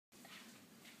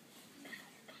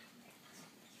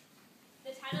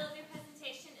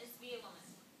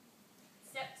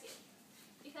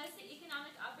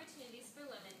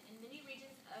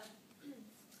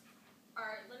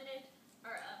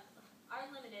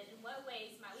women, in what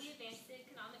ways might we advance the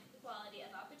economic equality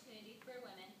of opportunity for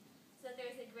women so that there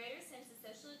is a greater sense of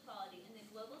social equality in the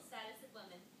global status of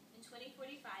women in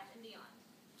 2045 and beyond?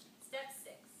 Step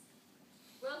 6.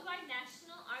 Worldwide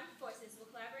national armed forces will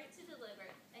collaborate to deliver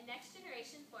a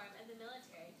next-generation form of the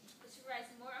military which provides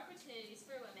more opportunities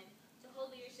for women to hold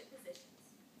leadership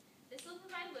positions. This will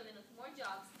provide women with more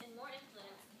jobs and more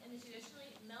influence in the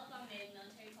traditionally male-dominated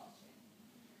military culture.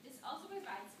 This also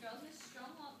provides girls with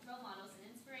strong role models and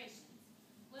inspirations,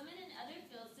 women in other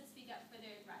fields to speak up for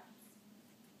their rights.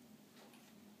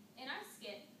 In our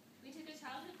skit, we took a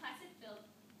childhood classic film,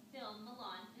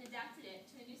 Mulan, and adapted it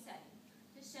to a new setting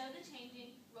to show the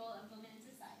changing role of women in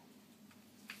society.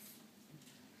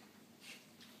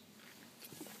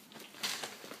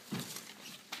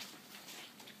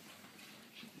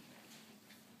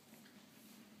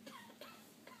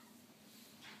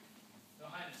 Your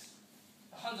Highness,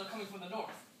 the Huns are coming from the north.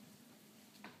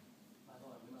 My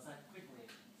lord, we must act quickly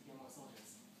to get more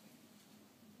soldiers.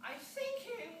 I'm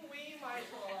thinking we might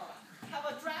have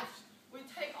a draft. We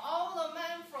take all the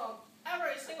men from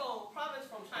every single province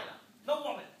from China. No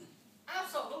woman.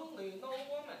 Absolutely no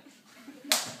woman.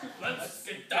 Let's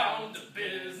get down to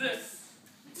business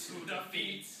to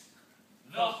defeat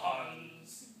the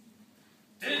Huns.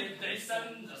 Did they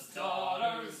send us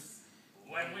daughters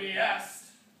when we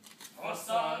asked for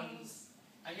sons?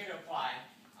 I'm here to apply.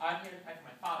 I'm here to fight for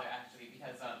my father, actually,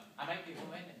 because I might be a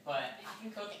woman, but I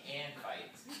can cook and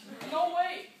fight. No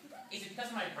way! Is it because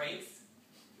of my braids?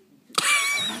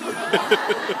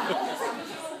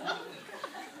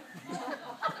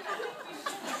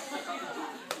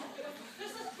 This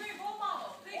is a great role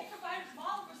model. They provide a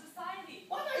model for society.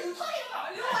 What are you talking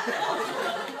about?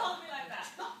 Don't call me like that.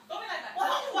 Don't be like that.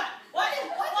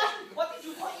 What did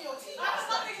you put in your tea? I have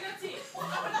nothing in your tea. I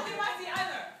have nothing in my tea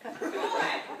either. Go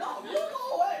away. No, you go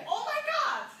away. Oh my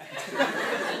God.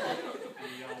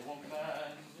 Be a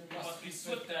woman, you must be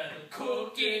swift as a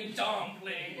cooking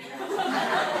dumpling. Be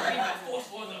my force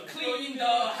for the clean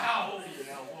the house.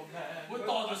 With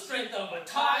all the strength of a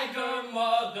tiger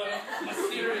mother,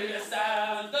 mysterious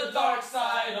as the dark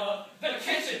side of the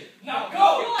kitchen. Now You go!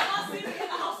 are not sleeping in the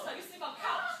house, but you sleep on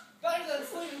couch. Better than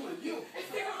sleeping with you. It's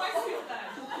sleep with my sleep then.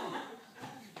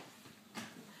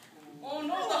 Oh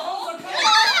no, the Huns are coming!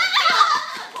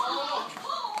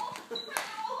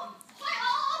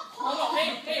 Oh no, hey,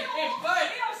 bud!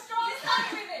 We are strong. This time,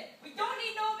 Raven, we don't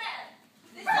need no man.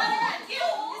 This time, not you.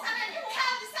 This time, your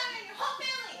cow. This time, your whole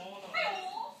family.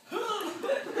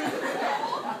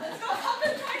 Let's go help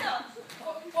in China.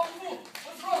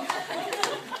 What's wrong?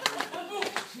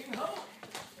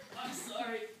 I'm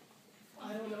sorry.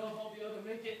 I don't know if I'll be able to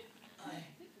make it.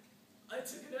 I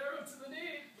took an arrow to the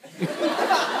knee.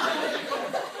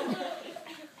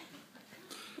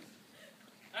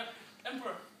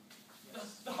 Emperor,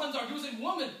 the Huns are using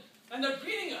women, and they're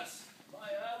beating us. My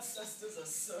ancestors are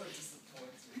so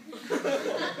disappointed.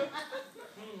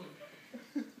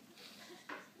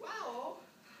 Well,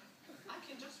 I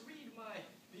can just read my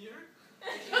beard.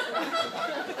 It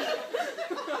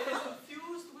is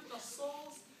infused with the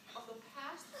souls of the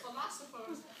past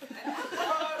philosophers and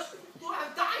emperors who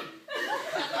have died.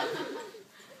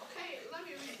 Okay, let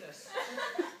me read this.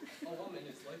 A woman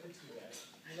is like a tea bag.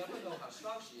 You never know how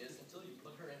strong she is until you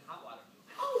put her in hot water.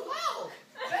 Oh, wow!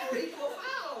 Very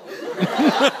profound!